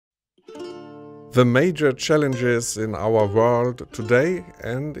The major challenges in our world today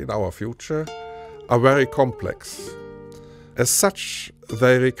and in our future are very complex. As such,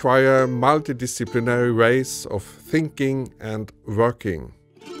 they require multidisciplinary ways of thinking and working.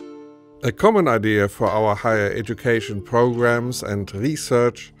 A common idea for our higher education programs and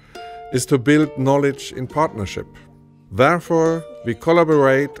research is to build knowledge in partnership. Therefore, we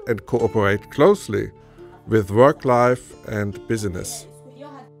collaborate and cooperate closely with work life and business.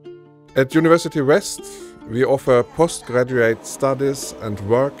 At University West, we offer postgraduate studies and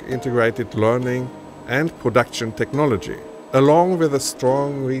work-integrated learning and production technology, along with a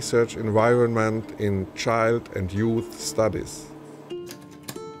strong research environment in child and youth studies.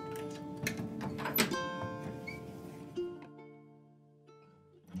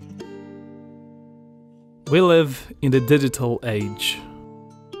 We live in the digital age.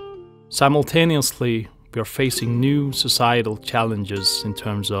 Simultaneously, we are facing new societal challenges in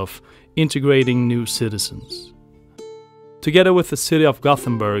terms of integrating new citizens. Together with the city of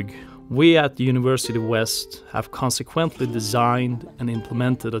Gothenburg, we at the University West have consequently designed and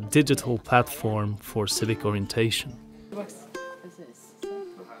implemented a digital platform for civic orientation.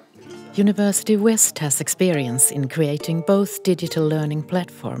 University West has experience in creating both digital learning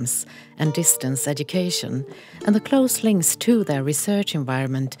platforms and distance education, and the close links to their research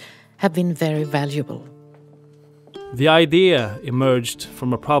environment have been very valuable. The idea emerged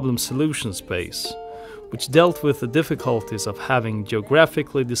from a problem-solution space, which dealt with the difficulties of having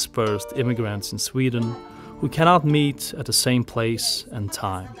geographically dispersed immigrants in Sweden who cannot meet at the same place and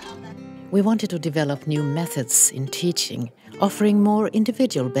time. We wanted to develop new methods in teaching, offering more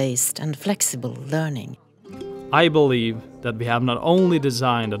individual-based and flexible learning. I believe that we have not only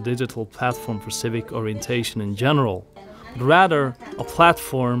designed a digital platform for civic orientation in general, but rather a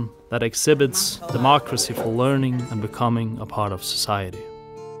platform that exhibits democracy for learning and becoming a part of society.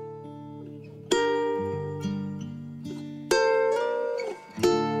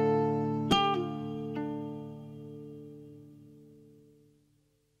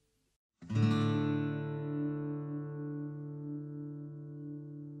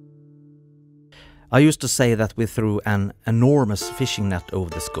 I used to say that we threw an enormous fishing net over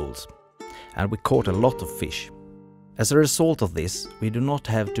the schools, and we caught a lot of fish. As a result of this, we do not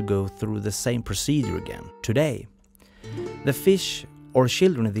have to go through the same procedure again today. The fish, or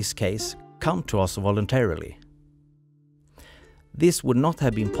children in this case, come to us voluntarily. This would not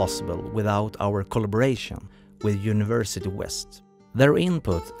have been possible without our collaboration with University West. Their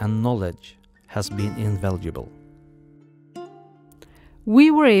input and knowledge has been invaluable. We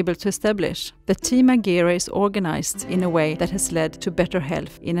were able to establish that Team Agera is organized in a way that has led to better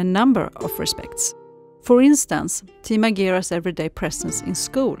health in a number of respects. For instance, Team Agera's everyday presence in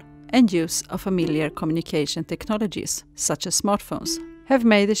school and use of familiar communication technologies, such as smartphones, have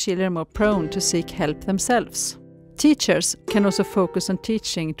made the children more prone to seek help themselves. Teachers can also focus on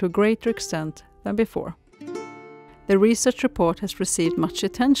teaching to a greater extent than before. The research report has received much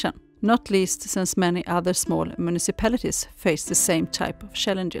attention, not least since many other small municipalities face the same type of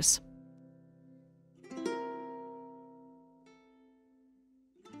challenges.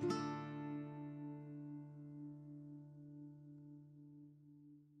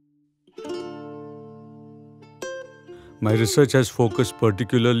 My research has focused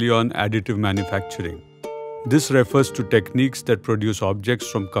particularly on additive manufacturing. This refers to techniques that produce objects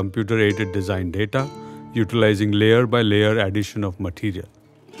from computer-aided design data, utilizing layer-by-layer addition of material.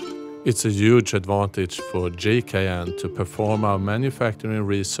 It's a huge advantage for JKN to perform our manufacturing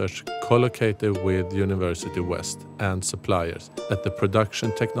research collocated with University West and suppliers at the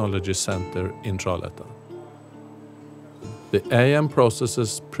Production Technology Center in Trollhättan. The AM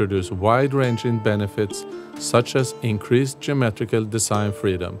processes produce wide-ranging benefits such as increased geometrical design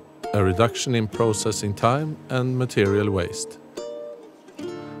freedom, a reduction in processing time and material waste.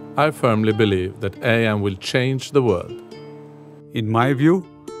 I firmly believe that AM will change the world. In my view,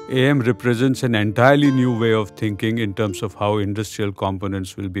 AM represents an entirely new way of thinking in terms of how industrial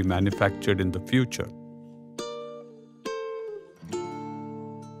components will be manufactured in the future.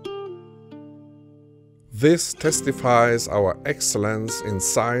 This testifies our excellence in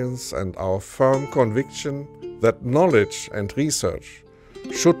science and our firm conviction that knowledge and research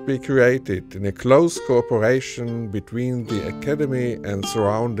should be created in a close cooperation between the academy and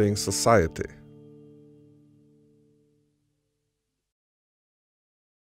surrounding society.